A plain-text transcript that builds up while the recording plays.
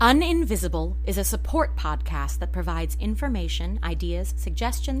Uninvisible is a support podcast that provides information, ideas,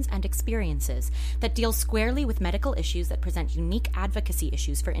 suggestions, and experiences that deal squarely with medical issues that present unique advocacy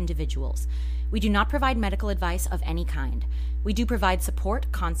issues for individuals. We do not provide medical advice of any kind. We do provide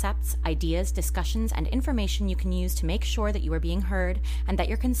support, concepts, ideas, discussions, and information you can use to make sure that you are being heard and that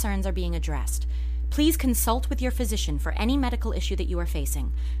your concerns are being addressed. Please consult with your physician for any medical issue that you are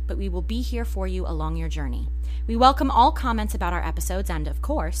facing, but we will be here for you along your journey. We welcome all comments about our episodes and, of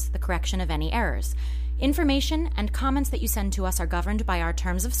course, the correction of any errors. Information and comments that you send to us are governed by our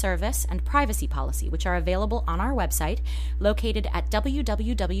terms of service and privacy policy, which are available on our website, located at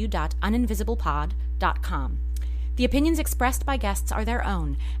www.uninvisiblepod.com. The opinions expressed by guests are their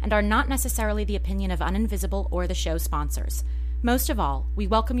own and are not necessarily the opinion of Uninvisible or the show sponsors. Most of all, we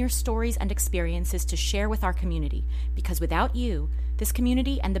welcome your stories and experiences to share with our community, because without you, this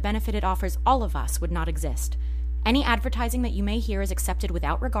community and the benefit it offers all of us would not exist. Any advertising that you may hear is accepted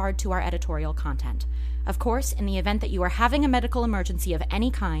without regard to our editorial content. Of course, in the event that you are having a medical emergency of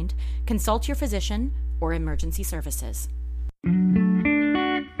any kind, consult your physician or emergency services.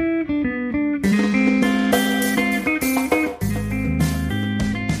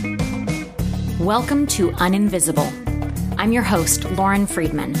 Welcome to Uninvisible. I'm your host, Lauren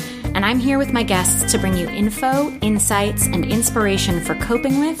Friedman, and I'm here with my guests to bring you info, insights, and inspiration for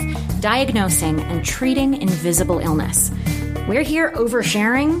coping with, diagnosing, and treating invisible illness. We're here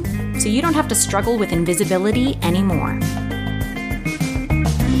oversharing, so you don't have to struggle with invisibility anymore.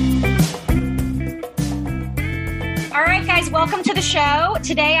 All right, guys, welcome to the show.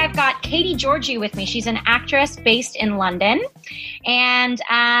 Today I've got Kati Georgiou with me. She's an actress based in London, and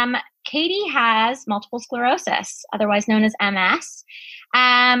Kati has multiple sclerosis, otherwise known as MS,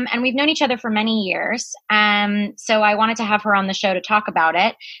 and we've known each other for many years, so I wanted to have her on the show to talk about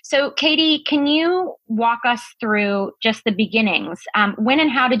it. So, Kati, can you walk us through just the beginnings? When and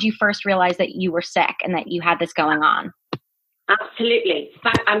how did you first realize that you were sick and that you had this going on? Absolutely.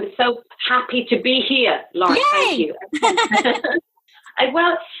 I'm so happy to be here, Lauren. Yay! Thank you.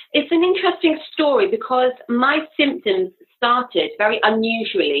 Well, it's an interesting story because my symptoms started very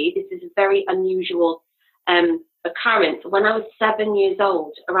unusually. This is a very unusual occurrence when I was 7 years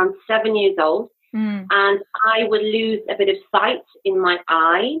old, around 7 years old. And I would lose a bit of sight in my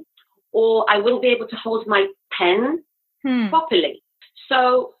eye, or I wouldn't be able to hold my pen properly.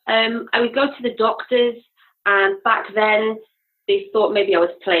 So I would go to the doctors, and back then they thought maybe I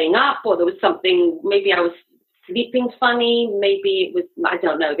was playing up, or there was something, maybe I was sleeping funny, maybe it was, I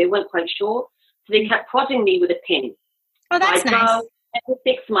don't know, they weren't quite sure. So they kept prodding me with a pin. Oh, that's nice. Go every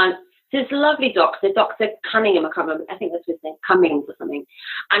 6 months to this lovely doctor, Dr. Cunningham, I can't remember, I think that's his name, Cummings or something.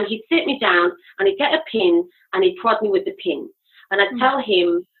 And he'd sit me down and he'd get a pin and he'd prod me with the pin. And I'd tell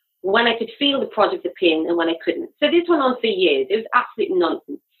him when I could feel the prod of the pin and when I couldn't. So this went on for years. It was absolute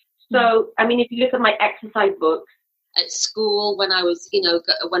nonsense. So, I mean, if you look at my exercise books, at school, when I was,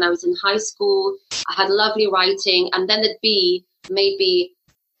 when I was in high school, I had lovely writing, and then there'd be maybe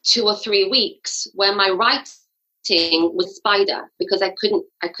 2 or 3 weeks where my writing was spider because I couldn't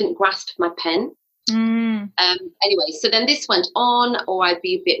grasp my pen. Anyway, so then this went on, or I'd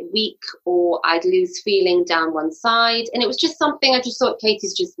be a bit weak, or I'd lose feeling down one side, and it was just something I just thought,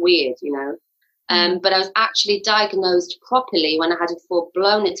 Katie's just weird, But I was actually diagnosed properly when I had a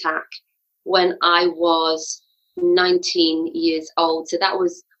full-blown attack when I was 19 years old. So that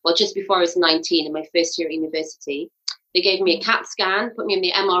was, just before I was 19 in my first year at university. They gave me a CAT scan, put me in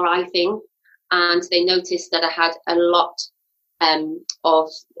the MRI thing, and they noticed that I had a lot of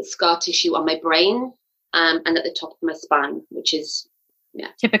scar tissue on my brain and at the top of my spine, which is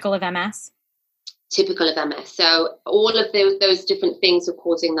typical of MS. Typical of MS. So all of those different things were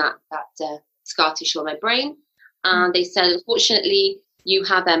causing that scar tissue on my brain. And they said, unfortunately, you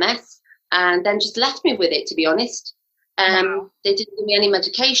have MS. And then just left me with it, to be honest. Wow. They didn't give me any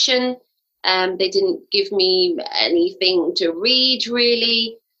medication. They didn't give me anything to read,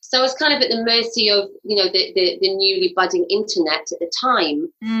 really. So I was kind of at the mercy of, the newly budding internet at the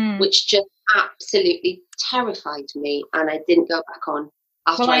time, which just absolutely terrified me. And I didn't go back on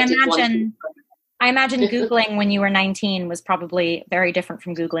after I imagine Googling when you were 19 was probably very different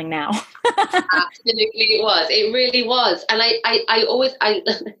from Googling now. Absolutely it was. It really was. And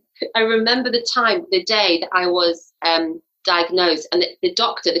I remember the day that I was diagnosed, and the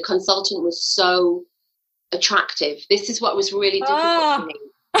doctor, the consultant, was so attractive. This is what was really difficult for me.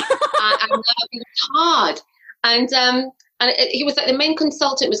 And it was hard. And he was like, the main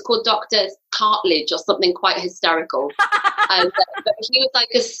consultant was called Dr. Cartledge or something quite hysterical. But he was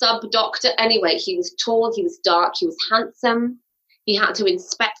like a sub-doctor. Anyway, he was tall, he was dark, he was handsome. He had to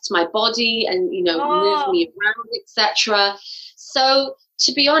inspect my body and, move me around, etc. So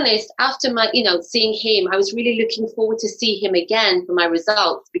to be honest, after my, seeing him, I was really looking forward to see him again for my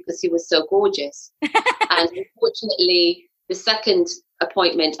results because he was so gorgeous. And unfortunately, the second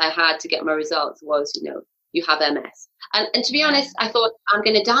appointment I had to get my results was, you have MS. And to be honest, I thought, I'm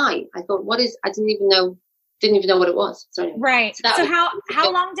going to die. I thought, I didn't even know what it was. So anyway, right. So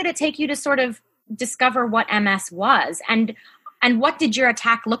how long did it take you to sort of discover what MS was? And what did your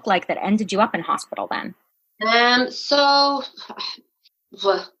attack look like that ended you up in hospital then?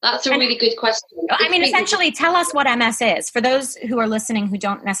 Well, that's a really good question. I mean, essentially, tell us what MS is. For those who are listening who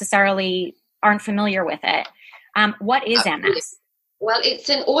aren't familiar with it, what is MS? Well, it's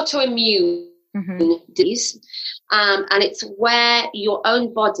an autoimmune disease, and it's where your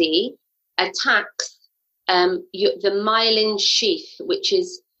own body attacks the myelin sheath, which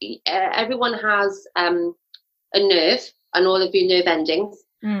is, everyone has a nerve and all of your nerve endings,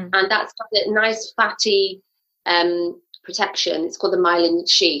 and that's got a nice fatty protection. It's called the myelin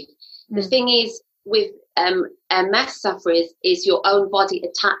sheath. The thing is with MS sufferers is your own body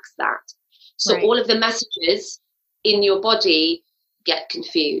attacks that. So all of the messages in your body get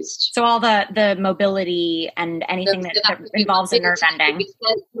confused. So all the mobility and anything that involves a nerve ending. It could be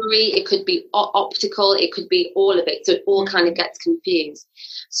sensory, it could be optical, it could be all of it. So it all kind of gets confused.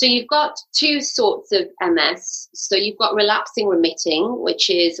 So you've got two sorts of MS. So you've got relapsing-remitting,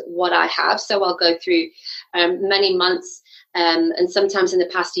 which is what I have. So I'll go through many months and sometimes in the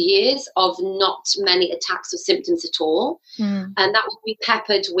past years of not many attacks or symptoms at all. And that will be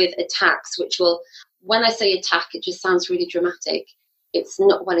peppered with attacks, which will, when I say attack, it just sounds really dramatic. It's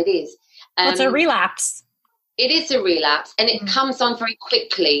not what it is. It's a relapse. It is a relapse, and it comes on very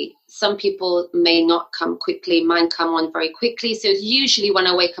quickly. Some people may not come quickly. Mine come on very quickly. So usually when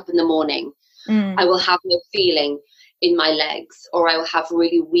I wake up in the morning, I will have no feeling in my legs, or I will have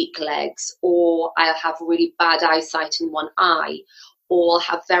really weak legs, or I'll have really bad eyesight in one eye, or I'll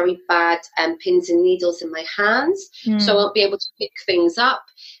have very bad pins and needles in my hands. So I won't be able to pick things up.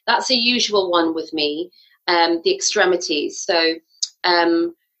 That's a usual one with me, the extremities. So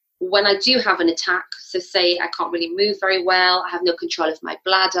when I do have an attack, so say I can't really move very well, I have no control of my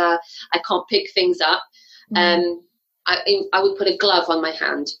bladder, I can't pick things up, I would put a glove on my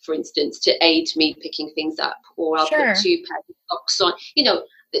hand, for instance, to aid me picking things up, or I'll put 2 pairs of socks on.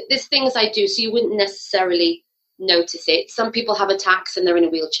 There's things I do, so you wouldn't necessarily notice it. Some people have attacks and they're in a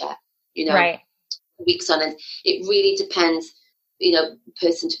wheelchair, weeks on end. It really depends,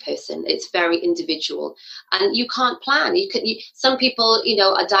 person to person. It's very individual, and you can't plan. Some people,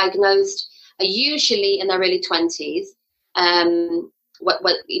 are diagnosed usually in their early 20s.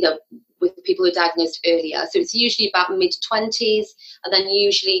 With people who are diagnosed earlier, so it's usually about mid-20s, and then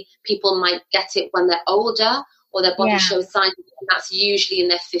usually people might get it when they're older or their body shows signs, and that's usually in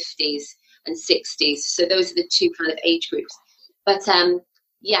their 50s and 60s. So those are the two kind of age groups. But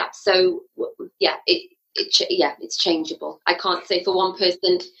it's changeable. I can't say for one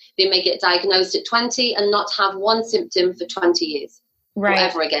person they may get diagnosed at 20 and not have one symptom for 20 years, or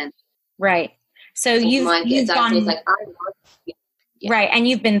ever again. Right. So you've gone right, and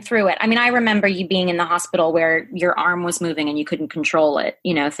you've been through it. I mean, I remember you being in the hospital where your arm was moving and you couldn't control it,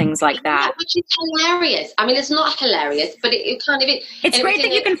 things like that. Which is hilarious. I mean, it's not hilarious, but it kind of is. It's great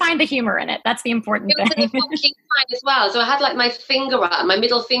that you can find the humor in it. That's the important thing. It was in the funky side as well. So I had like my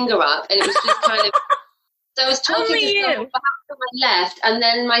middle finger up, and it was just kind of. So I was talking to someone to my left, and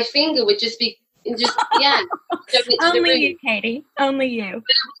then my finger would just be Only you, Katie. Only you. But I would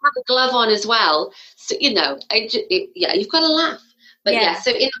have a glove on as well. So you've got to laugh. But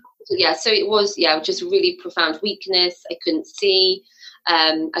so it was just really profound weakness. I couldn't see.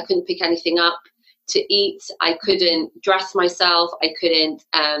 I couldn't pick anything up to eat. I couldn't dress myself. I couldn't,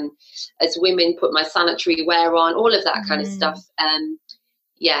 as women, put my sanitary wear on. All of that kind of stuff. And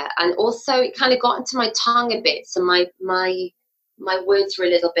also it kind of got into my tongue a bit. So my words were a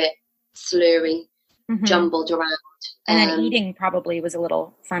little bit slurry, jumbled around. And then eating probably was a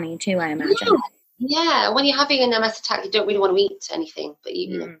little funny too, I imagine. Yeah, when you're having an MS attack, you don't really want to eat anything, but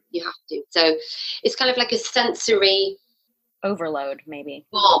you have to. So it's kind of like a sensory overload, maybe.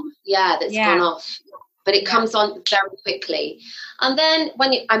 Bomb, that's gone off. But it comes on very quickly. And then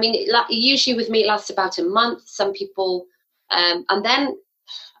usually with me, it lasts about a month. Some people, and then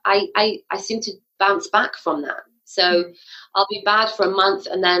I seem to bounce back from that. So I'll be bad for a month,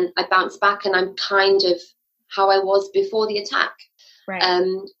 and then I bounce back, and I'm kind of how I was before the attack. Right.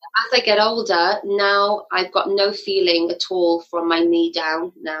 As I get older, now I've got no feeling at all from my knee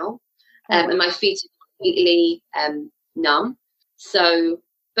down now, and my feet are completely numb. So,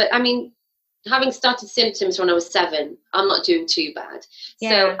 but I mean, having started symptoms when I was 7, I'm not doing too bad. Yeah.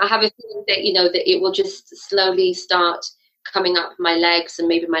 So I have a feeling that that it will just slowly start coming up my legs, and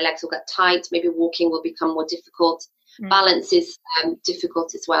maybe my legs will get tight. Maybe walking will become more difficult. Balance is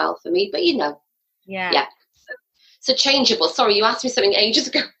difficult as well for me, but yeah. So changeable. Sorry, you asked me something ages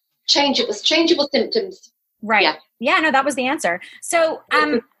ago. Changeable symptoms. Right. Yeah, no, that was the answer. So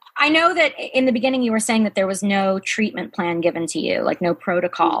I know that in the beginning you were saying that there was no treatment plan given to you, like no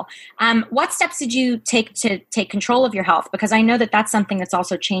protocol. What steps did you take to take control of your health? Because I know that that's something that's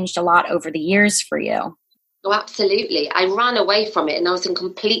also changed a lot over the years for you. Oh, absolutely. I ran away from it and I was in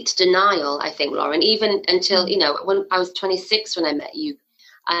complete denial, I think, Lauren, even until, when I was 26 when I met you.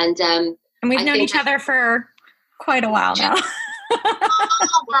 And we've known each other for quite a while now.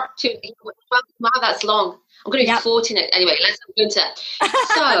 Wow, that's long. I'm going to be 40 next. Anyway, let's go into it.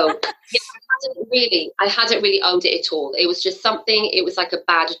 So, I hadn't really owned it at all. It was just something, it was like a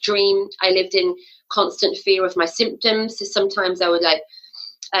bad dream. I lived in constant fear of my symptoms. So sometimes I would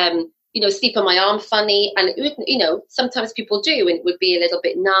sleep on my arm funny. And, sometimes people do, and it would be a little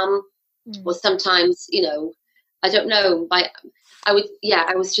bit numb. Or sometimes, I don't know. I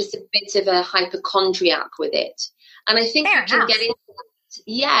was just a bit of a hypochondriac with it. And I think you can get into that.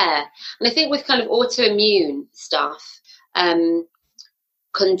 Yeah. And I think with kind of autoimmune stuff,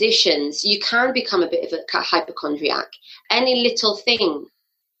 conditions, you can become a bit of a hypochondriac. Any little thing,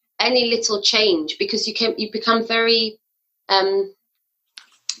 any little change, because you become very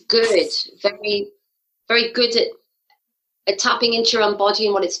good, very, very good at tapping into your own body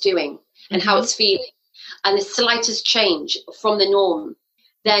and what it's doing and how it's feeling. And the slightest change from the norm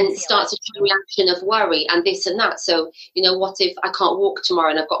then starts a chain reaction of worry and this and that. So, what if I can't walk tomorrow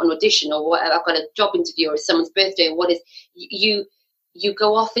and I've got an audition, or what, I've got a job interview, or someone's birthday, or what is, you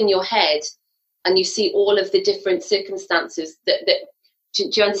go off in your head and you see all of the different circumstances that do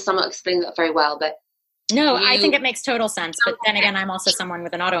you understand? I'm not explaining that very well, but no, I think it makes total sense. But then again, I'm also someone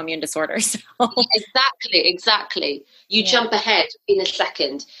with an autoimmune disorder. So. Exactly. You jump ahead in a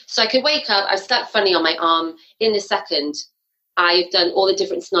second. So I could wake up, I've slept funny on my arm. In a second, I've done all the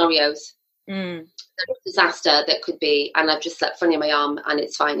different scenarios, disaster that could be, and I've just slept funny on my arm and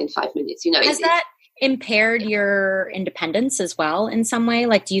it's fine in 5 minutes. Has that impaired your independence as well in some way?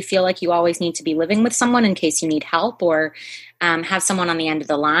 Like, do you feel like you always need to be living with someone in case you need help, or have someone on the end of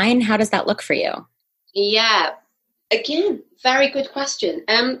the line? How does that look for you? Yeah. Again, very good question.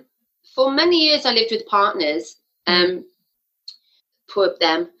 For many years, I lived with partners. Poor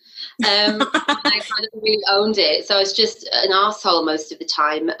them. I kind of really owned it. So I was just an arsehole most of the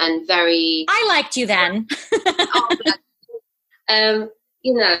time and very... I liked you then.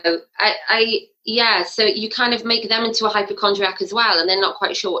 So you kind of make them into a hypochondriac as well, and they're not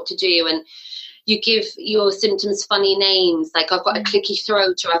quite sure what to do. And you give your symptoms funny names, like I've got a clicky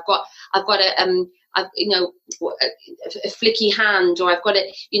throat, or I've got a flicky hand, or I've got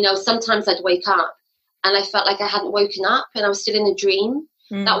sometimes I'd wake up and I felt like I hadn't woken up and I was still in a dream.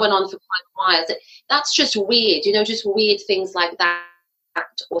 That went on for quite a while. That's just weird, just weird things like that.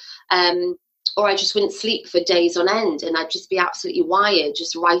 Or I just wouldn't sleep for days on end and I'd just be absolutely wired,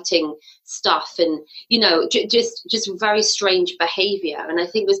 just writing stuff and, just very strange behavior. And I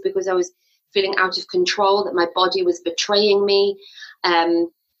think it was because I was feeling out of control, that my body was betraying me.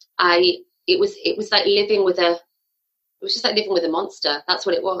 It was like living with a monster. That's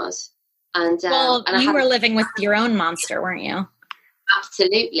what it was. And you were living with your own monster, weren't you?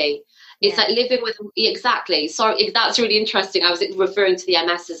 Absolutely. It's like living with, exactly. Sorry, that's really interesting. I was referring to the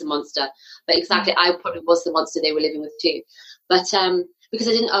MS as a monster, but exactly, I probably was the monster they were living with too. But because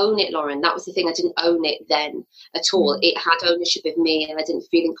I didn't own it, Lauren, that was the thing. I didn't own it then at all. It had ownership of me and I didn't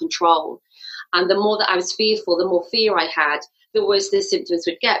feel in control. And the more that I was fearful, the more fear I had, the worse the symptoms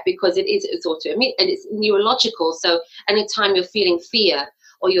would get, because it's autoimmune and it's neurological. So anytime you're feeling fear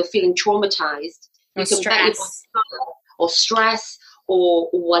or you're feeling traumatized, you can bet or stress or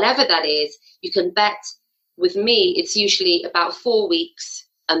whatever that is, you can bet with me, it's usually about 4 weeks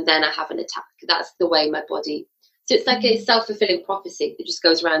and then I have an attack. That's the way my body. So it's like a self-fulfilling prophecy that just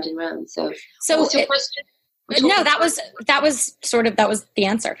goes round and round. So what's your question? No, that was the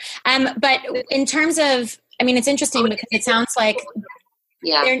answer. But in terms of, it's interesting because it sounds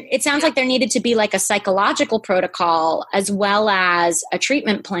like there needed to be like a psychological protocol as well as a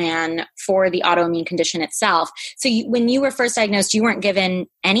treatment plan for the autoimmune condition itself. So when you were first diagnosed, you weren't given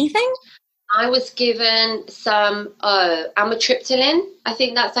anything? I was given some amitriptyline. I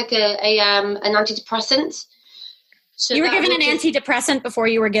think that's like an antidepressant. So you were given an antidepressant before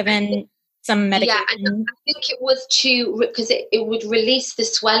you were given some medication? Yeah, I think it was because it would release the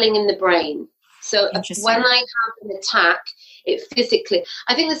swelling in the brain. So when I have an attack, it physically,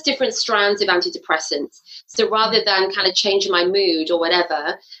 I think there's different strands of antidepressants. So rather than kind of changing my mood or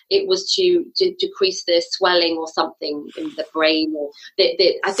whatever, it was to decrease the swelling or something in the brain, or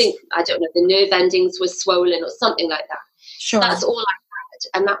I think, I don't know, the nerve endings were swollen or something like that. Sure. So that's all I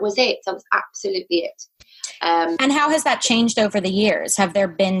had. And that was it. That was absolutely it. And how has that changed over the years? Have there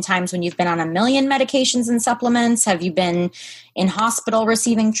been times when you've been on a million medications and supplements? Have you been in hospital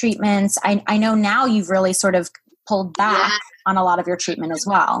receiving treatments? I know now you've really sort of pulled back on a lot of your treatment as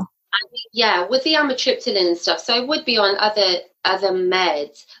well. Yeah, with the amitriptyline and stuff. So I would be on other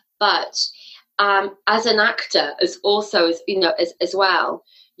meds, but as an actor, as well,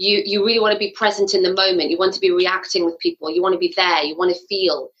 you really want to be present in the moment. You want to be reacting with people. You want to be there. You want to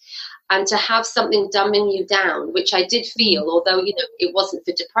feel. And to have something dumbing you down, which I did feel, although, it wasn't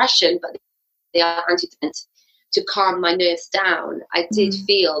for depression, but they are antidepressants to calm my nerves down, I did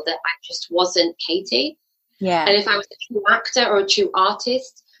feel that I just wasn't Katie. Yeah. And if I was a true actor or a true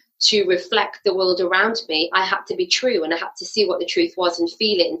artist, to reflect the world around me, I had to be true, and I had to see what the truth was and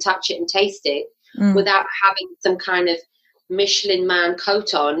feel it and touch it and taste it without having some kind of Michelin man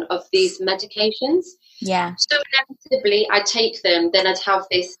coat on of these medications. Yeah. So inevitably I'd take them, then I'd have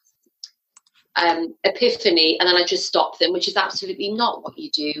this epiphany, and then I just stop them, which is absolutely not what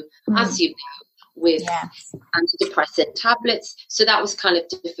you do, as you know, with antidepressant tablets. So that was kind of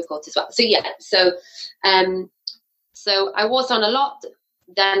difficult as well. So so I was on a lot,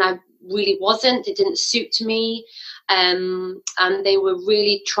 then I really wasn't. It didn't suit me, and they were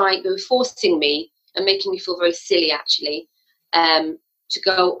really they were forcing me and making me feel very silly, actually, to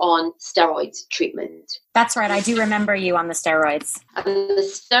go on steroid treatment. That's right. I do remember you on the steroids. And the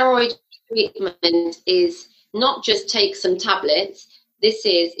steroid treatment is not just take some tablets.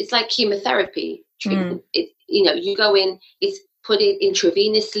 It's like chemotherapy treatment. You go in, it's put it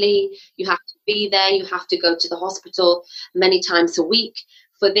intravenously. You have to be there. You have to go to the hospital many times a week.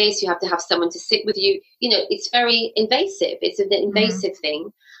 For this, you have to have someone to sit with you. It's very invasive. It's an invasive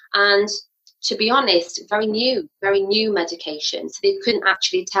thing. And to be honest, very new medication. So they couldn't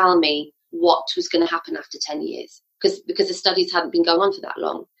actually tell me what was going to happen after 10 years because the studies hadn't been going on for that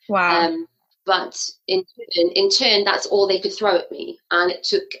long. Wow. But in turn, that's all they could throw at me. And it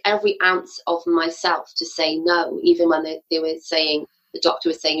took every ounce of myself to say no, even when they were saying, the doctor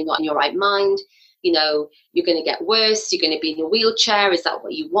was saying, you're not in your right mind. You're going to get worse. You're going to be in a wheelchair. Is that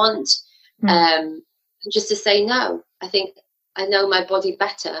what you want? Just to say no. I think I know my body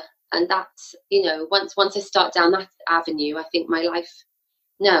better. And that's, once I start down that avenue, I think my life,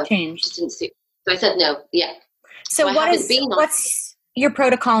 changed. Just didn't suit. So I said no, yeah. So what's your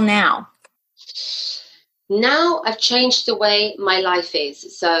protocol now? Now I've changed the way my life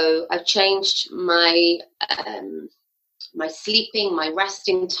is. So I've changed my my sleeping, my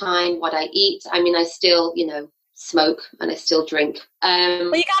resting time, what I eat. I mean, I still, smoke and I still drink.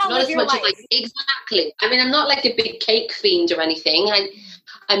 Well, you gotta live your life. Exactly. I mean, I'm not like a big cake fiend or anything.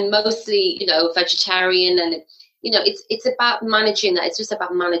 I'm mostly, vegetarian, and it's about managing that. It's just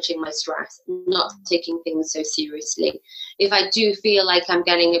about managing my stress, not taking things so seriously. If I do feel like I'm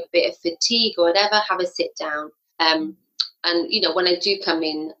getting a bit of fatigue or whatever, have a sit down. And when I do come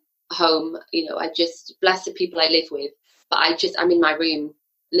in home, I just bless the people I live with. But I'm in my room,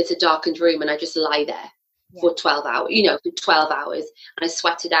 it's a darkened room, and I just lie there for 12 hours, for 12 hours, and I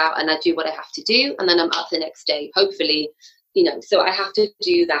sweat it out, and I do what I have to do, and then I'm up the next day, hopefully, so I have to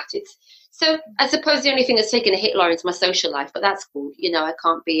do that. So I suppose the only thing that's taken a hit, Lauren, is my social life, but that's cool. I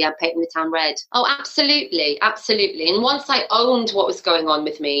can't be painting the town red. Oh, absolutely. Absolutely. And once I owned what was going on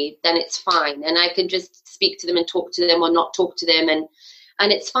with me, then it's fine. And I can just speak to them and talk to them or not talk to them. And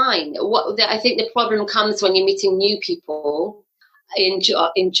it's fine. I think the problem comes when you're meeting new people in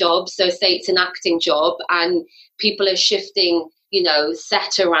jobs. So say it's an acting job and people are shifting,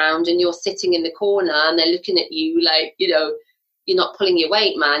 set around, and you're sitting in the corner and they're looking at you like, you're not pulling your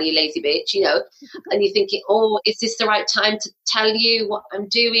weight, man, you lazy bitch, and you're thinking, oh, is this the right time to tell you what I'm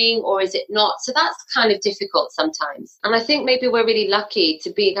doing, or is it not? So that's kind of difficult sometimes. And I think maybe we're really lucky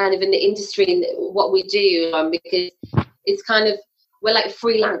to be kind of in the industry and what we do, because it's kind of, we're like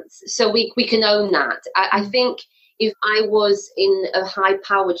freelance. So we can own that. I think if I was in a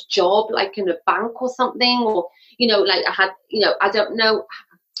high-powered job, like in a bank or something, or, like I had, I don't know,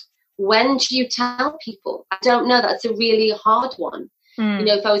 when do you tell people? I don't know. That's a really hard one.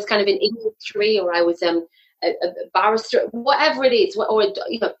 If I was kind of in industry, or I was a barrister, whatever it is, or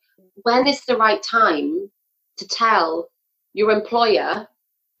when is the right time to tell your employer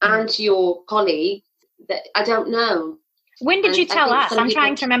and your colleague that? I don't know. When did you tell us? I'm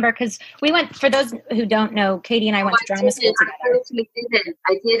trying to remember, because we went, for those who don't know, Katie and I went to drama school together.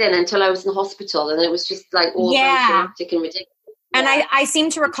 I didn't until I was in the hospital, and it was just like all very dramatic and ridiculous. And I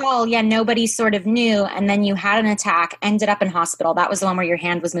seem to recall, nobody sort of knew. And then you had an attack, ended up in hospital. That was the one where your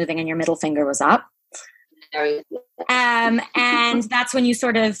hand was moving and your middle finger was up. And that's when you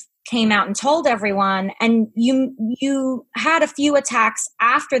sort of came out and told everyone. And you had a few attacks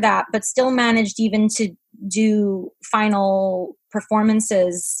after that, but still managed even to do final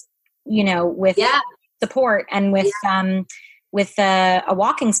performances, with support and with a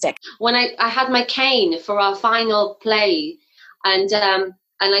walking stick. When I had my cane for our final play, and I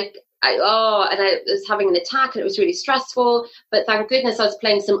was having an attack, and it was really stressful. But thank goodness I was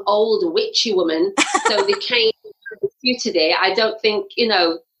playing some old witchy woman, so the cane suited it. I don't think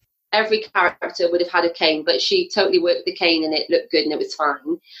every character would have had a cane, but she totally worked the cane, and it looked good, and it was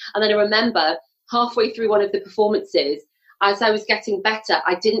fine. And then I remember halfway through one of the performances, as I was getting better,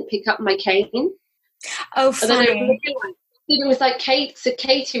 I didn't pick up my cane. Oh, funny. And then it was like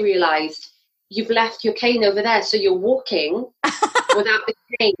Katie realised, you've left your cane over there, so you're walking without the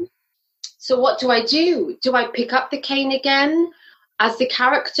cane. So what do I do? Do I pick up the cane again as the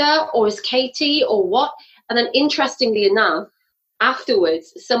character, or as Katie, or what? And then interestingly enough,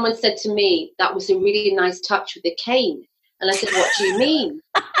 afterwards, someone said to me, that was a really nice touch with the cane. And I said, what do you mean?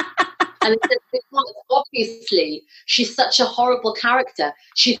 And I said, because obviously she's such a horrible character.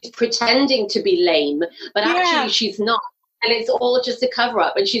 She's pretending to be lame, but actually she's not. And it's all just a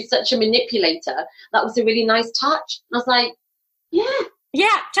cover-up, and she's such a manipulator. That was a really nice touch. And I was like,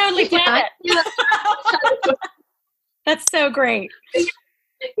 yeah, totally get it. That's so great.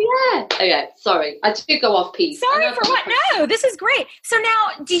 Yeah. Okay, sorry. I did go off piece. Sorry for what? No, this is great. So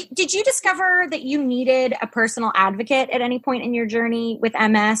now, did you discover that you needed a personal advocate at any point in your journey with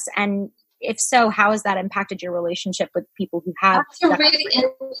MS? And if so, how has that impacted your relationship with people who have? That's a really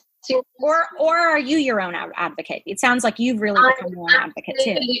interesting. Or are you your own advocate? It sounds like you've really become your own advocate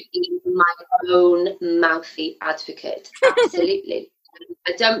too. My own mouthy advocate. Absolutely.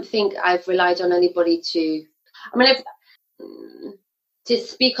 I don't think I've relied on anybody to. I mean, to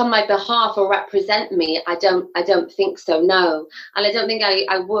speak on my behalf or represent me, I don't think so, no. And I don't think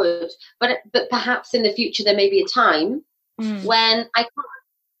I would. But perhaps in the future there may be a time when I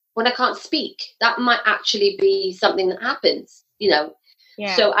can't speak. That might actually be something that happens, Yeah.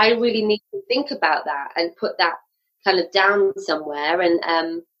 So I really need to think about that and put that kind of down somewhere,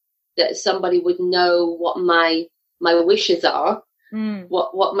 and that somebody would know what my wishes are.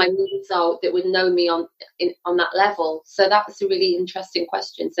 What my needs are, that would know me on that level. So that's a really interesting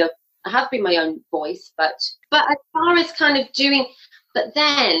question. So I have been my own voice, but as far as kind of doing, but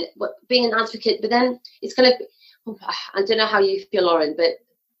then being an advocate, but then it's kind of, I don't know how you feel, Lauren, but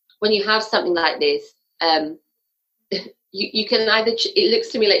when you have something like this, you can either, it looks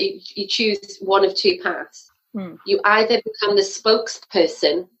to me like you choose one of two paths. You either become the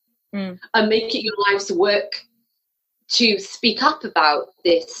spokesperson and make it your life's work to speak up about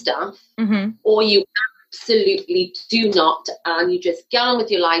this stuff, or you absolutely do not, and you just get on with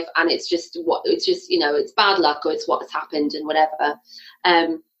your life, and it's just it's bad luck, or it's what's happened and whatever.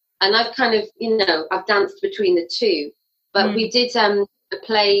 And I've kind of, I've danced between the two. But we did a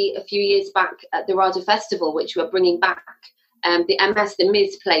play a few years back at the RADA Festival, which we're bringing back, the MS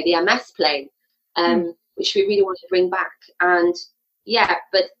play, which we really want to bring back. And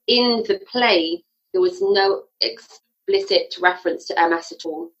but in the play, there was no explicit reference to MS at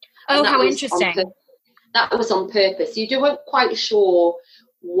all. Oh, how interesting. That was on purpose. You weren't quite sure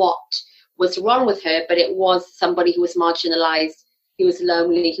what was wrong with her, but it was somebody who was marginalised, who was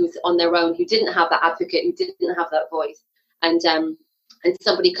lonely, who was on their own, who didn't have that advocate, who didn't have that voice. And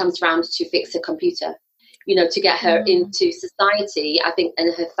somebody comes round to fix her computer, to get her into society, I think,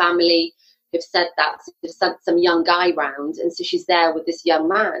 and her family have said that. So they've sent some young guy round, and so she's there with this young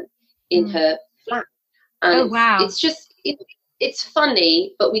man in her flat. And it's just, it's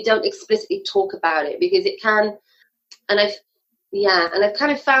funny, but we don't explicitly talk about it because it can, and I've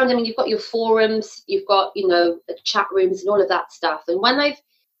kind of found, you've got your forums, you've got, chat rooms and all of that stuff. And when I've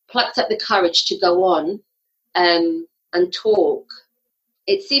plucked up the courage to go on and talk,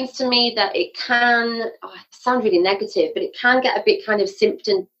 it seems to me that it can, it sounds really negative, but it can get a bit kind of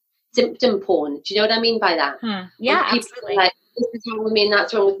symptom porn. Do you know what I mean by that? Yeah, people absolutely. Like, this is wrong with me and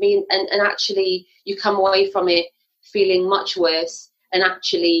that's wrong with me, and actually you come away from it feeling much worse, and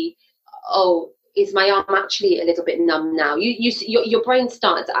actually, is my arm actually a little bit numb now? Your brain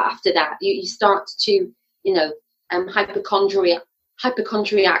starts after that. You start to,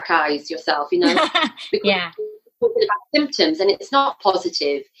 hypochondriacize yourself, because you're talking about symptoms, and it's not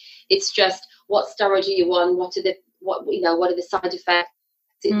positive. It's just, what steroid are you on? What are the side effects?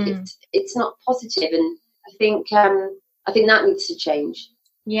 It's not positive, and I think that needs to change.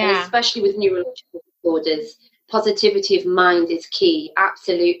 Yeah, and especially with neurological disorders, positivity of mind is key.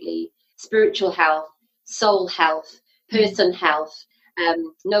 Absolutely. Spiritual health, soul health, person health,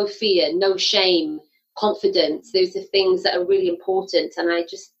 no fear, no shame, confidence. Those are things that are really important, and I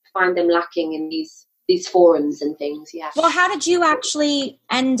just find them lacking in these forums and things. Yeah. Well, how did you actually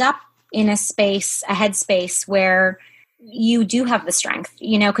end up in a headspace where you do have the strength,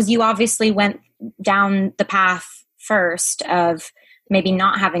 because you obviously went down the path first of maybe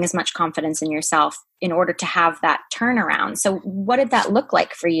not having as much confidence in yourself in order to have that turnaround. So what did that look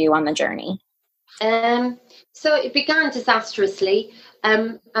like for you on the journey? So it began disastrously,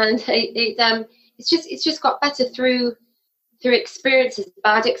 and it's just got better through experiences,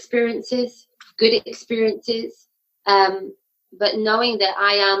 bad experiences, good experiences, but knowing that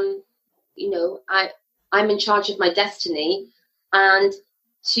I am, I'm in charge of my destiny, and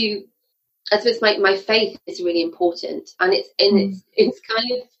I suppose my faith is really important, and it's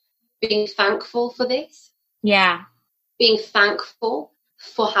kind of being thankful for this. Yeah. Being thankful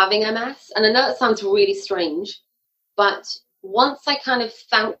for having MS. And I know it sounds really strange, but once I kind of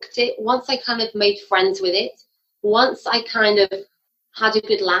thanked it, once I kind of made friends with it, once I kind of had a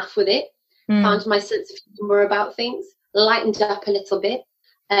good laugh with it, found my sense of humor about things, lightened up a little bit.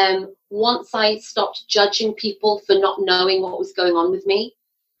 Once I stopped judging people for not knowing what was going on with me,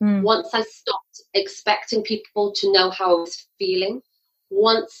 once I stopped expecting people to know how I was feeling,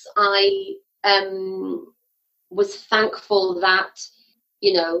 once I was thankful that,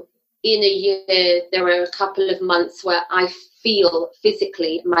 in a year, there are a couple of months where I feel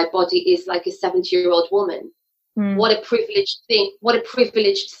physically my body is like a 70-year-old woman. What a privileged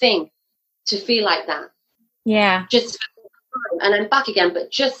thing to feel like that. Yeah. And I'm back again,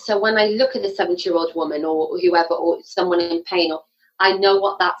 but just so when I look at a 70-year-old woman or whoever, or someone in pain, or I know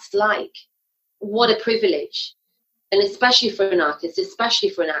what that's like. What a privilege. And especially for an artist, especially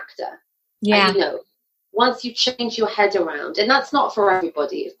for an actor. Yeah. And, once you change your head around, and that's not for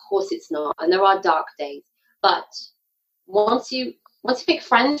everybody, of course it's not, and there are dark days, but once you make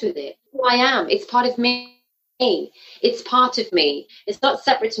friends with it, who I am, it's part of me. It's part of me. It's not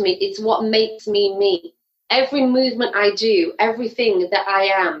separate to me. It's what makes me me. Every movement I do, everything that I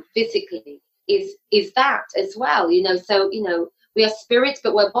am physically is that as well, so, we are spirits,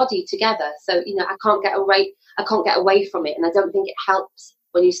 but we're body together. So, I can't get away from it. And I don't think it helps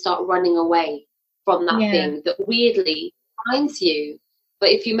when you start running away from that thing that weirdly finds you. But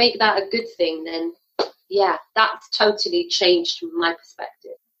if you make that a good thing, then that's totally changed my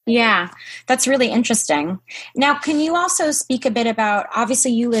perspective. Yeah, that's really interesting. Now, can you also speak a bit about,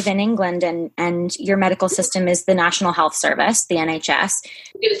 obviously you live in England and your medical system is the National Health Service, the NHS.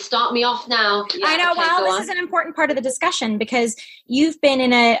 You're going to start me off now. Yeah, I know, this is an important part of the discussion because you've been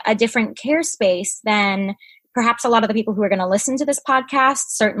in a different care space than perhaps a lot of the people who are going to listen to this podcast,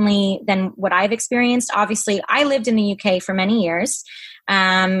 certainly than what I've experienced. Obviously, I lived in the UK for many years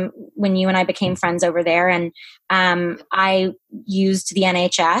when you and I became friends over there, and I used the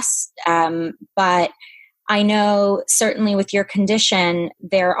NHS, but I know certainly with your condition,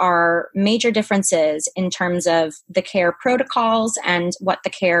 there are major differences in terms of the care protocols and what the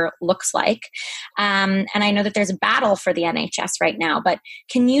care looks like. And I know that there's a battle for the NHS right now, but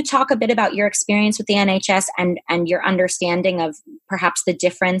can you talk a bit about your experience with the NHS and your understanding of perhaps the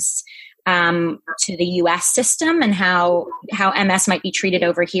difference to the US system and how MS might be treated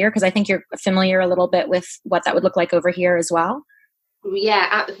over here? Because I think you're familiar a little bit with what that would look like over here as well.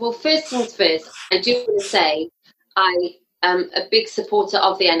 Yeah, well, first things first, I do want to say I am a big supporter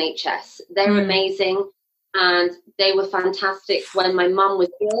of the NHS. They're amazing, and they were fantastic when my mum was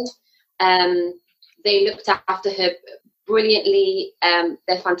ill. They looked after her brilliantly.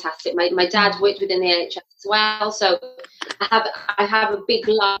 They're fantastic. My dad worked within the NHS as well, so I have a big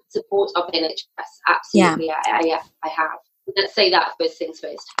love support of the NHS. Absolutely, yeah. I have. Let's say that first things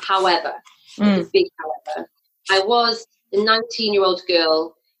first. However, it's a big however. I was a 19-year-old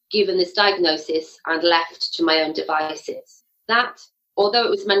girl given this diagnosis and left to my own devices. That, although it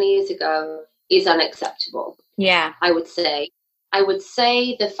was many years ago, is unacceptable. Yeah. I would say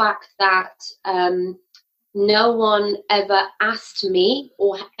the fact that no one ever asked me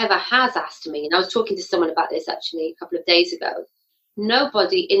or ever has asked me, and I was talking to someone about this actually a couple of days ago,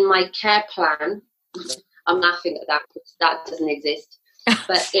 nobody in my care plan, I'm laughing at that because that doesn't exist,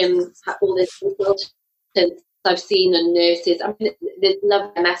 but in all the consultants I've seen and nurses, I mean, there's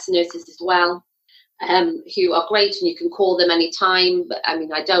lovely MS nurses as well, who are great, and you can call them anytime. But I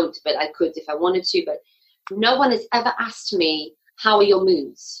mean, I don't, but I could if I wanted to. But no one has ever asked me, how are your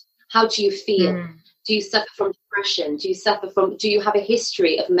moods? How do you feel? Do you suffer from depression? Do you have a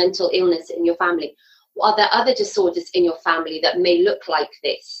history of mental illness in your family? Are there other disorders in your family that may look like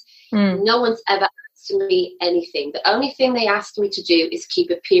this? No one's ever asked me anything. The only thing they asked me to do is keep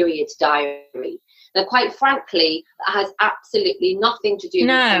a period diary. Now, quite frankly, that has absolutely nothing to do with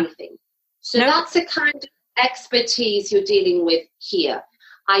anything. So that's the kind of expertise you're dealing with here.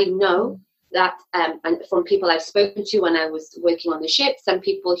 I know that, and from people I've spoken to when I was working on the ship, some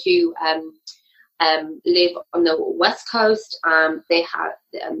people who live on the West Coast, they had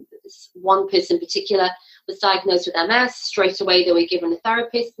one person in particular was diagnosed with MS. Straight away, they were given a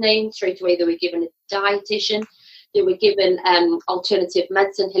therapist name. Straight away, they were given a dietitian. They were given alternative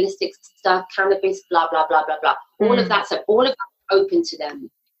medicine, holistic stuff, cannabis, blah, blah, blah, blah, blah. All of that's open to them.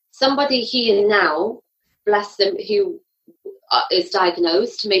 Somebody here now, bless them, who is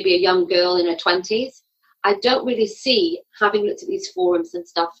diagnosed, maybe a young girl in her 20s, I don't really see, having looked at these forums and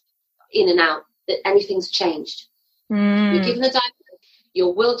stuff in and out, that anything's changed. You're given a diagnosis,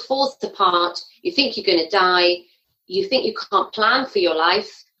 your world falls apart, you think you're going to die, you think you can't plan for your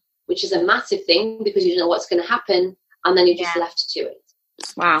life, which is a massive thing because you don't know what's going to happen, and then you're just left to it.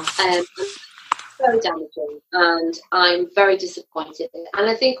 Wow. So damaging, and I'm very disappointed. And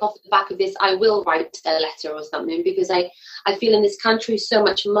I think off the back of this, I will write a letter or something, because I feel in this country so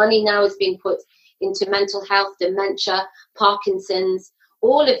much money now is being put into mental health, dementia, Parkinson's,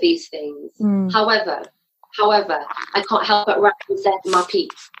 all of these things. However, I can't help but represent my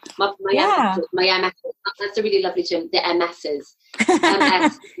peeps, my MS. That's a really lovely term, the MSs.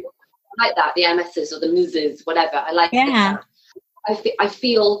 MS, I like that, the MSs or the muses, whatever. I like that. I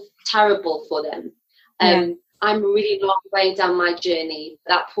feel terrible for them. I'm really long way down my journey.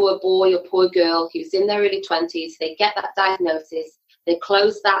 That poor boy or poor girl who's in their early 20s, they get that diagnosis, they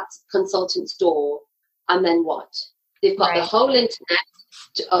close that consultant's door, and then what? They've got the whole internet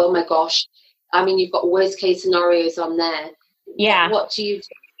to, oh my gosh, I mean, you've got worst case scenarios on there. What do you do?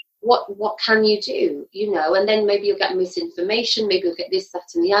 What can you do? You know, and then maybe you'll get misinformation, maybe you'll get this,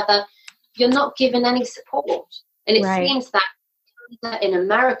 that, and the other. You're not given any support. And it seems that in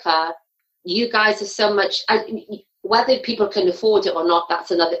America, you guys are so much, whether people can afford it or not,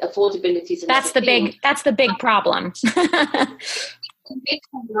 that's another, affordability is another thing. That's the big problem.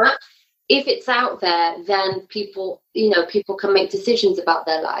 If it's out there, then people can make decisions about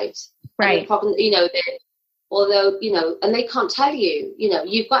their lives. Right. And the problem, although, and they can't tell you,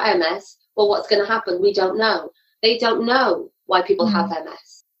 you've got MS, well, what's going to happen? We don't know. They don't know why people have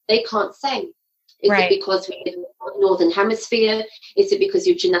MS. They can't say. Is it because we live in the Northern Hemisphere? Is it because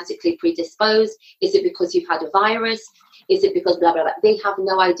you're genetically predisposed? Is it because you've had a virus? Is it because blah, blah, blah? They have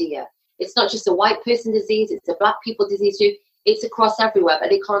no idea. It's not just a white person disease. It's a black people disease too. It's across everywhere, but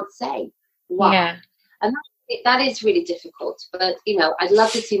they can't say why. Yeah. And that is really difficult. But, I'd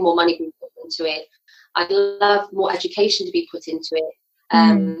love to see more money being put into it. I'd love more education to be put into it.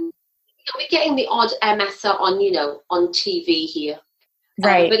 We're getting the odd MSer on TV here.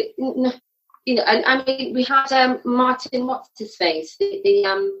 Right. But and I mean, we had Martin, what's his face,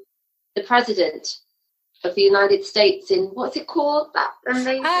 the president of the United States in, what's it called? That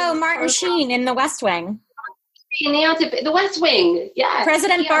amazing Martin Sheen in The West Wing. He had the West Wing, yeah.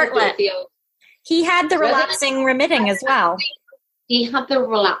 President Bartlett. He had the relapsing-remitting as well. He had the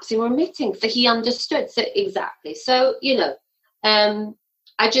relapsing-remitting, so he understood. So exactly. So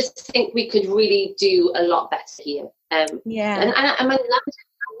I just think we could really do a lot better here. And I'm in London.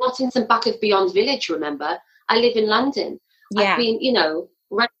 I'm not in some back of Beyond Village, remember? I live in London. I've been,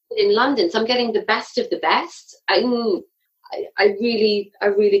 rented in London, so I'm getting the best of the best. I really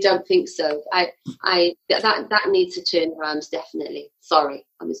don't think so. That needs to turn around, definitely. Sorry,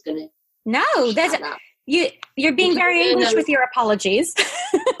 I'm just going to. No, you're being very English with your apologies.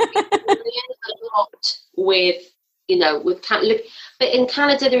 A lot with but in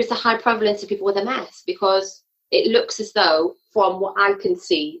Canada there is a high prevalence of people with MS, because it looks as though, from what I can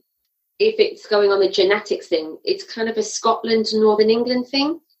see, if it's going on the genetics thing, it's kind of a Scotland, Northern England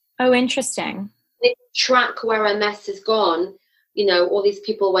thing. Oh, interesting. They track where MS has gone. All these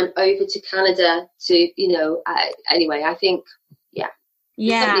people went over to Canada to, anyway, I think,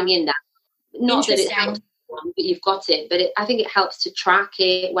 there's something in that. Not that it helps one, but you've got it. But I think it helps to track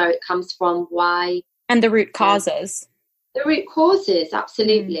it, where it comes from, why. And the root causes. The root causes,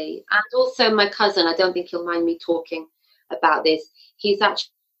 absolutely. And also my cousin, I don't think he'll mind me talking about this. He's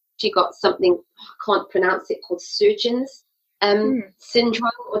actually got something, I can't pronounce it, called Surgeon's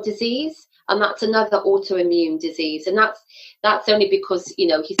syndrome or disease. And that's another autoimmune disease. And that's only because, he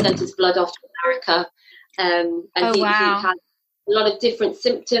sent his blood off to America. He had a lot of different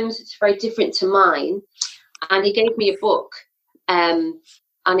symptoms. It's very different to mine. And he gave me a book.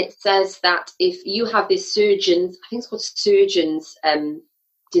 And it says that if you have this surgeon's, I think it's called surgeon's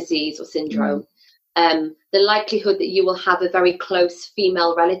disease or syndrome, the likelihood that you will have a very close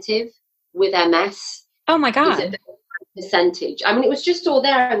female relative with MS. Oh my God. Percentage. I mean, it was just all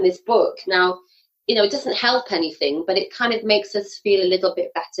there in this book. Now, you know, it doesn't help anything, but it kind of makes us feel a little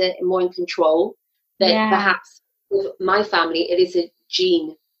bit better and more in control. That perhaps with my family, it is a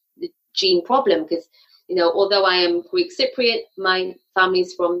gene problem, because, you know, although I am Greek Cypriot, my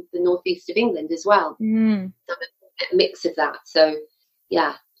family's from the northeast of England as well. So a mix of that. So,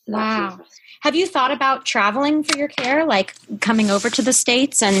 yeah. So wow. Have you thought about traveling for your care, like coming over to the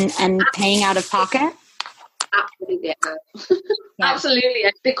States and paying out of pocket? Absolutely. Absolutely.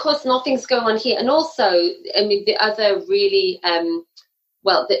 Because nothing's going on here. And also, I mean, the other really,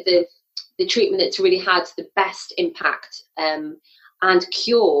 the treatment that's really had the best impact and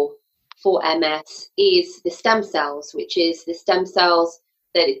cure for MS is the stem cells, which is the stem cells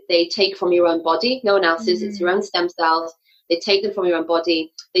that they take from your own body. No one else's. It's your own stem cells. They take them from your own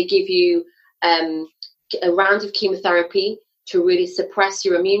body. They give you a round of chemotherapy to really suppress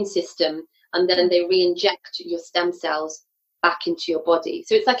your immune system, and then they re-inject your stem cells back into your body.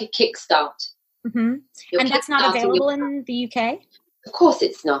 So it's like a kickstart. And that's not available in the UK? Of course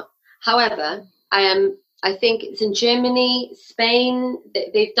it's not. However, I think it's in Germany, Spain.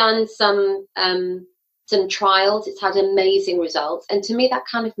 They've done some trials. It's had amazing results, and to me that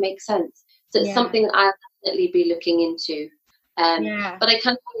kind of makes sense. So it's something that I'll definitely be looking into. But I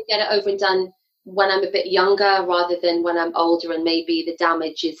kind of get it over and done when I'm a bit younger rather than when I'm older and maybe the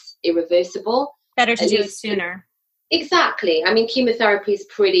damage is irreversible. Better to do it sooner. Exactly. I mean, chemotherapy is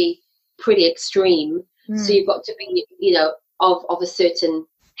pretty extreme. So you've got to be, you know, of a certain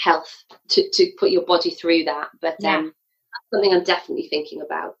health to put your body through that. But that's something I'm definitely thinking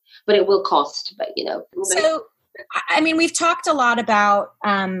about. But it will cost, but, you know. So, I mean, we've talked a lot about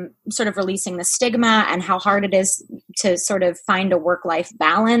sort of releasing the stigma and how hard it is to sort of find a work-life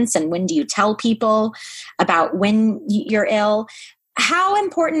balance, and when do you tell people about when you're ill. How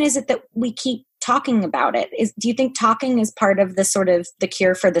important is it that we keep talking about it? Do you think talking is part of the sort of the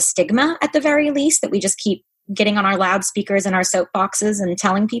cure for the stigma at the very least, that we just keep getting on our loudspeakers and our soapboxes and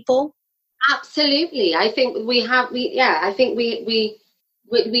telling people? Absolutely. I think we owe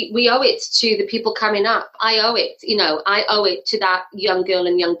it to the people coming up. I owe it to that young girl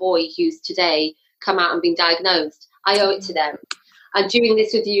and young boy who's today come out and been diagnosed. I owe it to them. And doing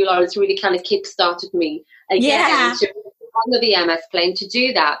this with you, Laura, has really kind of kick-started me again on the VMS plane to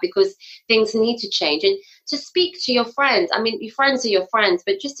do that, because things need to change. And to speak to your friends. I mean, your friends are your friends,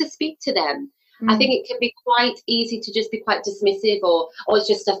 but just to speak to them. I think it can be quite easy to just be quite dismissive or it's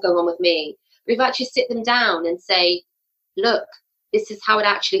just stuff going on with me. But if you actually sit them down and say, look, this is how it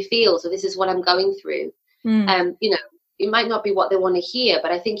actually feels, or this is what I'm going through. You know, it might not be what they want to hear,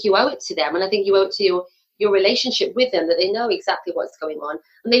 but I think you owe it to them. And I think you owe it to your relationship with them, that they know exactly what's going on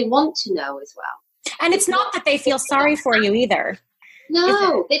and they want to know as well. And it's not that they feel sorry for you either.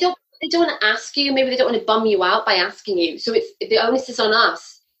 No, they don't want to ask you. Maybe they don't want to bum you out by asking you. So the onus is on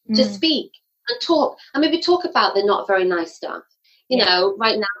us to speak and talk, and maybe talk about the not very nice stuff. You know,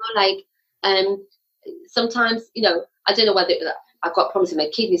 right now, like sometimes, you know, I don't know whether I've got problems with my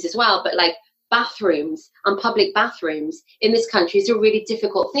kidneys as well, but like bathrooms and public bathrooms in this country is a really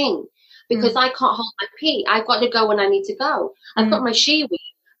difficult thing, because I can't hold my pee. I've got to go when I need to go. I've got my shiwi,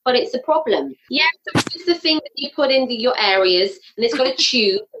 but it's a problem. Yeah, so it's the thing that you put into your areas, and it's got a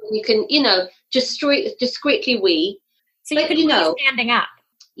tube. You can, you know, just discreetly wee. So you can, you know, standing up.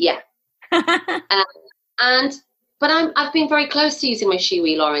 Yeah. But I've been very close to using my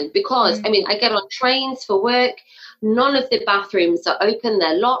shiwi, Lauren, because I mean, I get on trains for work. None of the bathrooms are open.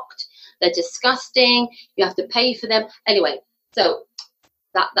 They're locked. They're disgusting. You have to pay for them. Anyway, so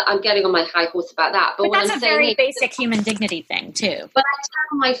that I'm getting on my high horse about that. But that's a very basic human dignity thing too. But I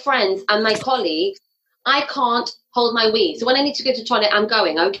tell my friends and my colleagues, I can't hold my wee. So when I need to go to the toilet, I'm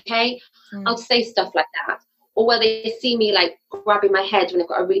going, okay? I'll say stuff like that. Or where they see me like grabbing my head when I've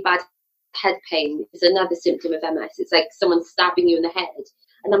got a really bad head pain is another symptom of MS. It's like someone stabbing you in the head.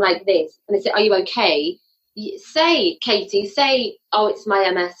 And I'm like this. And they say, are you okay? Say, Katie, oh, it's my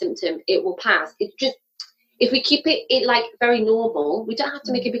MS symptom. It will pass. It just, if we keep it like very normal, we don't have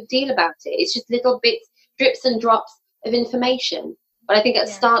to make a big deal about it. It's just little bits, drips and drops of information. But I think it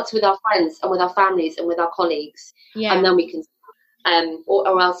starts with our friends and with our families and with our colleagues. Yeah. And then we can,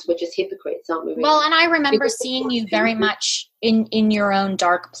 or else we're just hypocrites, aren't we? Really? Well, and I remember seeing you very much in your own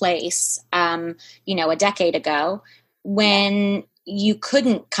dark place, you know, a decade ago when you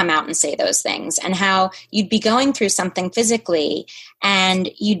couldn't come out and say those things, and how you'd be going through something physically and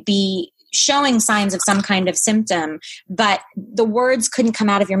you'd be showing signs of some kind of symptom, but the words couldn't come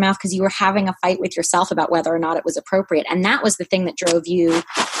out of your mouth because you were having a fight with yourself about whether or not it was appropriate. And that was the thing that drove you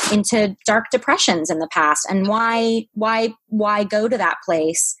into dark depressions in the past. And why go to that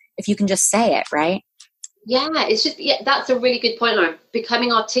place if you can just say it, right? Yeah, it's just, that's a really good point, Lauren.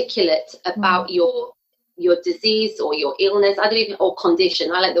 Becoming articulate about your disease or your illness, or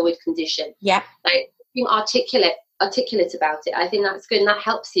condition. I like the word condition. Yeah. Like being articulate about it. I think that's good, and that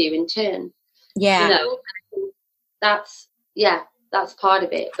helps you in turn. Yeah. That's part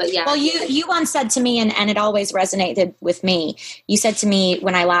of it. But yeah. Well, you once said to me, and it always resonated with me. You said to me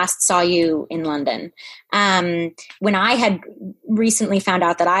when I last saw you in London, when I had recently found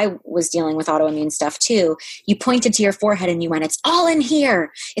out that I was dealing with autoimmune stuff too, you pointed to your forehead and you went, "It's all in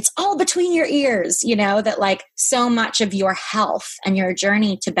here. It's all between your ears." That like so much of your health and your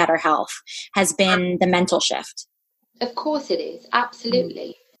journey to better health has been the mental shift. Of course it is.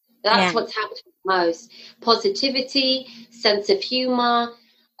 Absolutely. That's what's helped most. Positivity, sense of humor,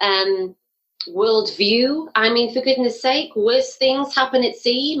 worldview. I mean, for goodness sake, worse things happen at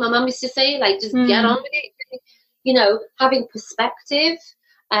sea. My mum used to say, like, just get on with it. Having perspective,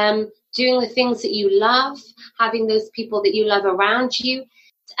 doing the things that you love, having those people that you love around you,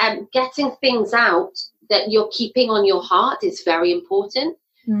 getting things out that you're keeping on your heart is very important.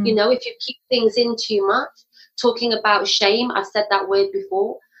 If you keep things in too much, talking about shame, I've said that word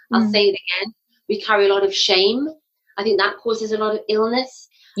before, I'll say it again. We carry a lot of shame. I think that causes a lot of illness.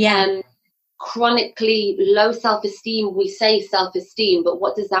 Yeah. Chronically low self-esteem, we say self-esteem, but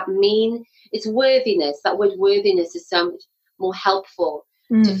what does that mean? It's worthiness. That word worthiness is so much more helpful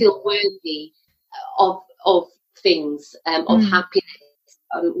to feel worthy of things, of happiness,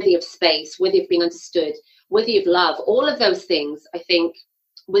 worthy of space, worthy of being understood, worthy of love. All of those things, I think,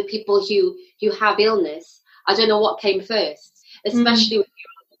 with people who have illness, I don't know what came first, especially with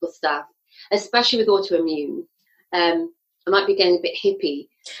neurological stuff, especially with autoimmune. I might be getting a bit hippie.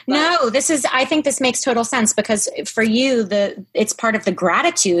 No, I think this makes total sense, because for you, it's part of the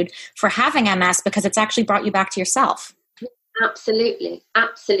gratitude for having MS, because it's actually brought you back to yourself. Absolutely.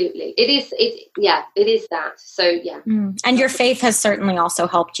 It is that. So yeah. And your faith has certainly also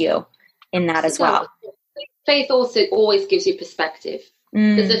helped you in that as well. Faith also always gives you perspective,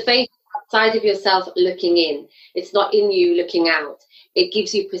 because the faith outside of yourself looking in, it's not in you looking out. It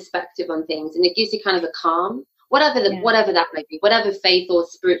gives you perspective on things, and it gives you kind of a calm. Whatever that might be, whatever faith or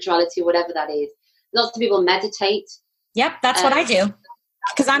spirituality, whatever that is. Lots of people meditate. Yep, that's what I do.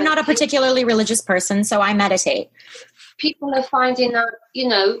 Because I'm not a particularly religious person, so I meditate. People are finding that,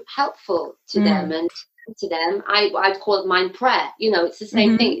 helpful to them and to them. I'd call it mind prayer. It's the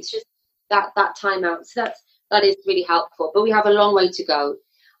same thing. It's just that time out. So that is really helpful. But we have a long way to go,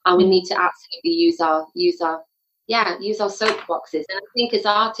 and we need to absolutely use our soapboxes. And I think as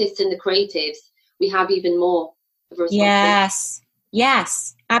artists and the creatives, we have even more. Yes,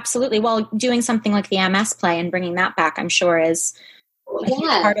 absolutely. Well, doing something like the MS play and bringing that back, I'm sure, is a huge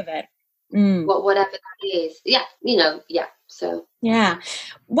part of it. Whatever that is. So. Yeah.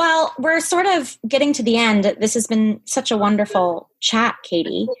 Well, we're sort of getting to the end. This has been such a wonderful chat,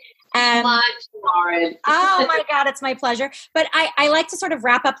 Kati. Lauren. Oh my God, it's my pleasure. But I like to sort of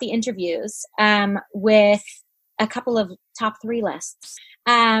wrap up the interviews with a couple of top 3 lists.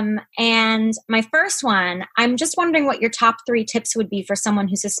 And my first one, I'm just wondering what your top 3 tips would be for someone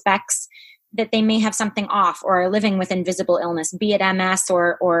who suspects that they may have something off or are living with invisible illness, be it MS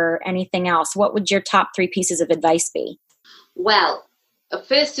or anything else. What would your top 3 pieces of advice be? Well,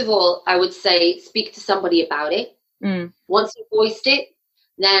 first of all, I would say speak to somebody about it. Once you've voiced it,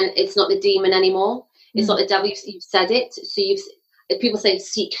 then it's not the demon anymore. It's not the devil. You've said it. So people say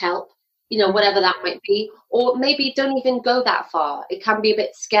seek help. Whatever that might be. Or maybe don't even go that far. It can be a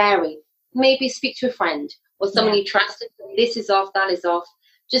bit scary. Maybe speak to a friend or someone you trust. This is off, that is off.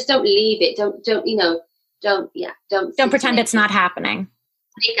 Just don't leave it. Don't pretend it's not happening.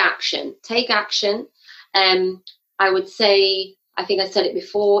 Take action. I would say, I think I said it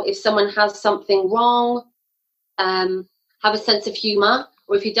before, if someone has something wrong, have a sense of humor.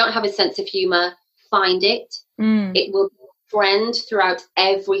 Or if you don't have a sense of humor, find it. It will friend throughout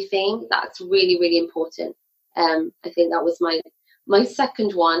everything. That's really, really important. I think that was my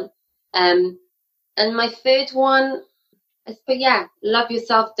second one. And my third one is, love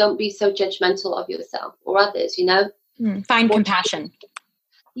yourself. Don't be so judgmental of yourself or others, Find compassion.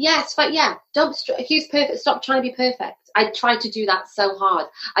 Yes, but who's perfect? Stop trying to be perfect. I tried to do that so hard.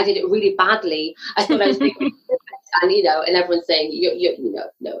 I did it really badly. I thought I was being perfect, and everyone's saying,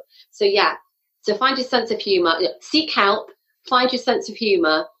 no. So find your sense of humor. Seek help. Find your sense of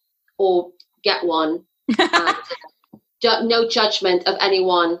humor, or get one. No judgment of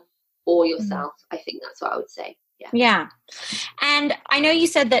anyone or yourself. I think that's what I would say. Yeah. And I know you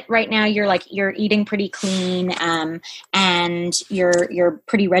said that right now you're eating pretty clean, and you're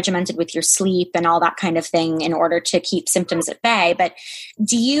pretty regimented with your sleep and all that kind of thing in order to keep symptoms at bay. But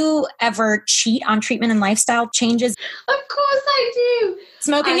do you ever cheat on treatment and lifestyle changes? Of course I do.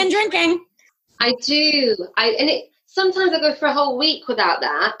 Smoking and drinking. I do. Sometimes I go for a whole week without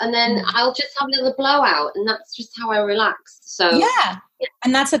that, and then I'll just have a little blowout, and that's just how I relax. So yeah.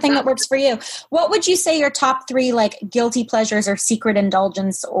 And that's the thing that works for you. What would you say your top 3 like guilty pleasures or secret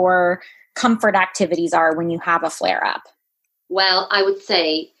indulgence or comfort activities are when you have a flare up? Well, I would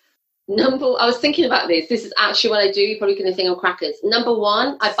say I was thinking about this. This is actually what I do. You're probably going to think I'm crackers. Number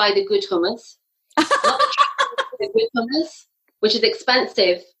 1, I buy the good hummus. Not the good hummus, which is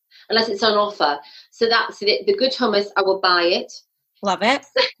expensive unless it's on offer. So that's it. The good hummus, I will buy it. Love it.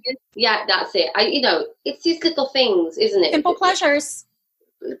 Yeah, that's it. It's these little things, isn't it? Simple pleasures.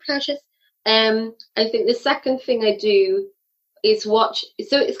 Pleasures. I think the second thing I do is watch.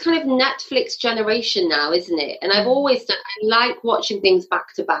 So it's kind of Netflix generation now, isn't it? And I've always done. I like watching things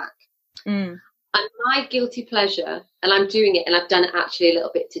back to back. And my guilty pleasure, and I'm doing it, and I've done it actually a little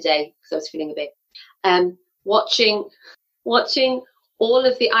bit today because I was feeling a bit. Watching all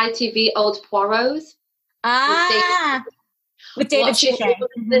of the ITV old Poirots. With David Suchet.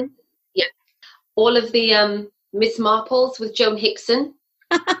 Yeah. All of the Miss Marples with Joan Hickson.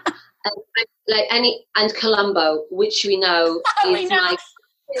 And Columbo, which we know is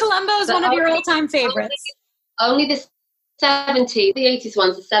Columbo is one of your all-time favorites. Only the 70s, the 80s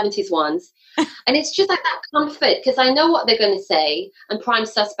ones, the 70s ones. And it's just like that comfort, because I know what they're going to say, and Prime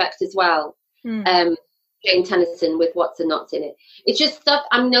Suspect as well. Jane Tennyson with What's and Nots in it. It's just stuff,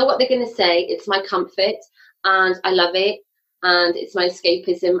 I know what they're going to say. It's my comfort, and I love it. And it's my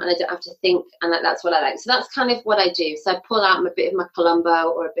escapism, and I don't have to think, and that's what I like. So that's kind of what I do. So I pull out a bit of my Columbo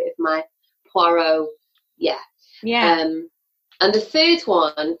or a bit of my Poirot. Yeah. And the third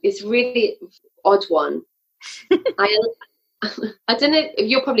one is really odd one. I don't know if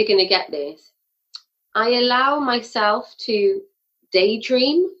you're probably going to get this. I allow myself to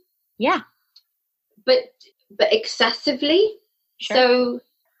daydream. Yeah. But excessively. Sure. So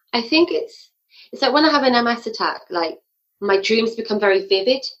I think it's like when I have an MS attack, like, my dreams become very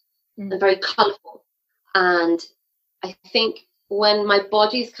vivid and very colourful. And I think when my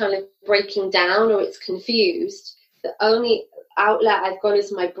body's kind of breaking down or it's confused, the only outlet I've got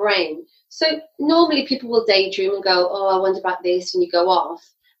is my brain. So normally people will daydream and go, oh, I wonder about this, and you go off.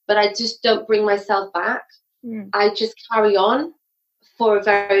 But I just don't bring myself back. I just carry on for a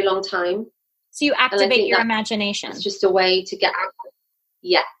very long time. So you activate your imagination. It's just a way to get out.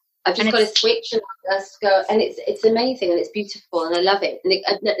 Yeah. I've just got to switch and just go, and it's amazing and it's beautiful and I love it. And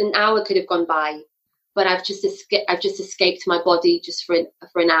an hour could have gone by, but I've just escaped my body just for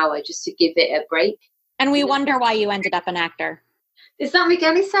an hour, just to give it a break. And we wonder why you ended up an actor. Does that make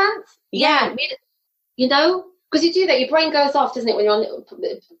any sense? Yeah. Because you do that, your brain goes off, doesn't it? When you're on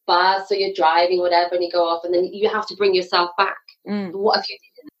the bus or you're driving, whatever, and you go off, and then you have to bring yourself back. What if you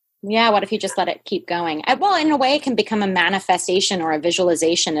didn't? Yeah, what if you just let it keep going? Well, in a way, it can become a manifestation or a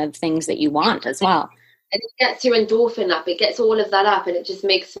visualization of things that you want as well. And it gets your endorphin up. It gets all of that up, and it just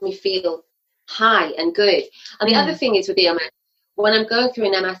makes me feel high and good. And the other thing is with the MS, when I'm going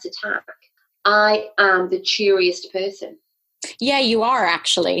through an MS attack, I am the cheeriest person. Yeah, you are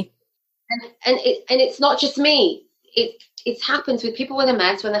actually. And it's not just me. It happens with people with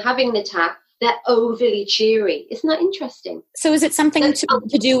MS when they're having an attack. They're overly cheery. Isn't that interesting? So is it something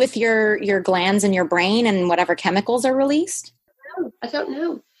to do with your glands in your brain and whatever chemicals are released? I don't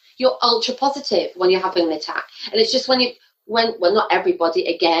know. You're ultra positive when you're having an attack. And it's just when not everybody,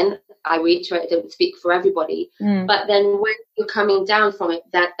 again, I reiterate, I don't speak for everybody, but then when you're coming down from it,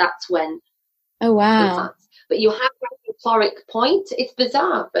 that's when. Oh, wow. But you have that euphoric point. It's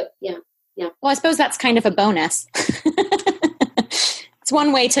bizarre, but yeah. Well, I suppose that's kind of a bonus. It's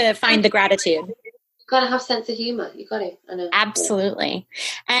one way to find the gratitude. You've got to have sense of humor. You got it. I know. Absolutely.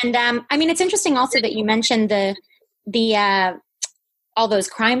 And I mean, it's interesting also that you mentioned the all those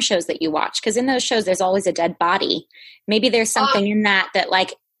crime shows that you watch, because in those shows there's always a dead body. Maybe there's something in that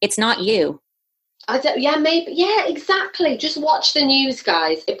like it's not you. Maybe. Yeah, exactly. Just watch the news,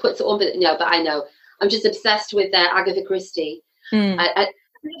 guys. It puts it on. But I know. I'm just obsessed with Agatha Christie. I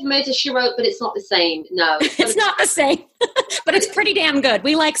Murder, She Wrote, but it's not the same. No. It's not the same. But it's pretty damn good.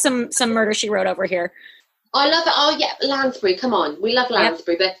 We like some Murder, She Wrote over here. I love it. Oh, yeah, Lansbury. Come on. We love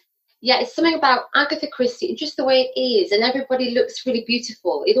Lansbury. Yep. But, yeah, it's something about Agatha Christie and just the way it is. And everybody looks really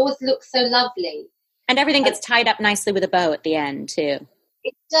beautiful. It always looks so lovely. And everything gets tied up nicely with a bow at the end, too.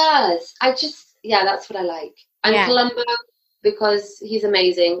 It does. That's what I like. And Columbo, because he's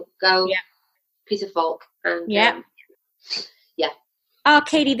amazing. Go. Yeah. piece of folk. And yeah. Yeah. Oh,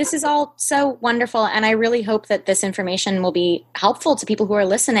 Kati, this is all so wonderful. And I really hope that this information will be helpful to people who are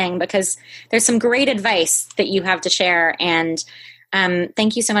listening, because there's some great advice that you have to share. And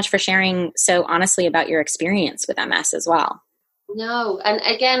thank you so much for sharing so honestly about your experience with MS as well. No. And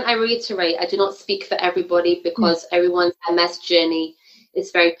again, I reiterate, I do not speak for everybody, because everyone's MS journey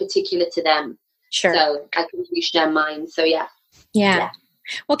is very particular to them. Sure. So I can really share mine. So yeah.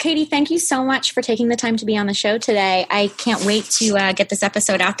 Well, Kati, thank you so much for taking the time to be on the show today. I can't wait to get this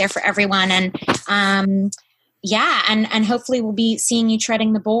episode out there for everyone. And and hopefully we'll be seeing you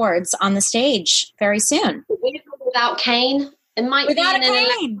treading the boards on the stage very soon. Without cane. It might Without be an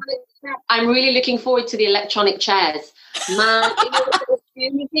electronic chair. I'm really looking forward to the electronic chairs. Man,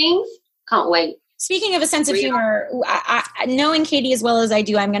 things. Can't wait. Speaking of a sense of humor, knowing Kati as well as I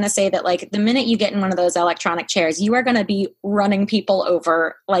do, I'm going to say that, like, the minute you get in one of those electronic chairs, you are going to be running people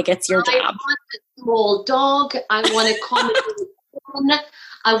over like it's your job. I want a small dog. I want a common one.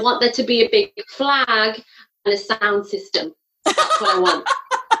 I want there to be a big flag and a sound system. That's what I want.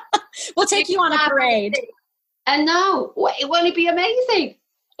 We'll take you on a parade. And no, it won't be amazing.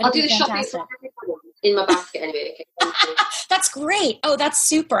 I'll do the shopping in my basket anyway. Okay. That's great. Oh, that's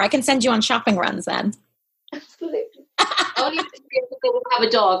super. I can send you on shopping runs then. Absolutely. Only if we have a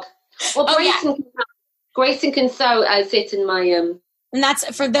dog. Well, Grayson can sit in my And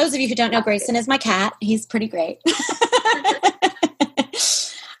that's, for those of you who don't know, Grayson is my cat. He's pretty great.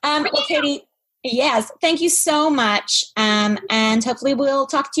 Well, Kati, yes, thank you so much. And hopefully we'll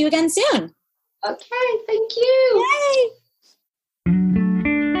talk to you again soon. Okay, thank you. Yay.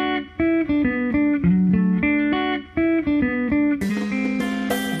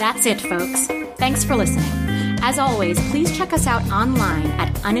 That's it, folks. Thanks for listening. As always, please check us out online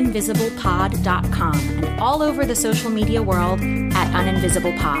at uninvisiblepod.com and all over the social media world at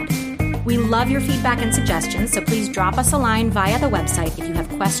uninvisiblepod. We love your feedback and suggestions, so please drop us a line via the website if you have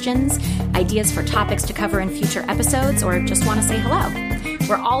questions, ideas for topics to cover in future episodes, or just want to say hello.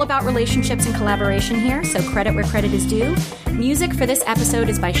 We're all about relationships and collaboration here, so credit where credit is due. Music for this episode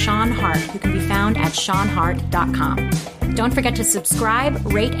is by Sean Hart, who can be found at seanhart.com. Don't forget to subscribe,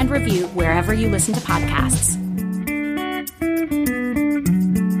 rate, and review wherever you listen to podcasts.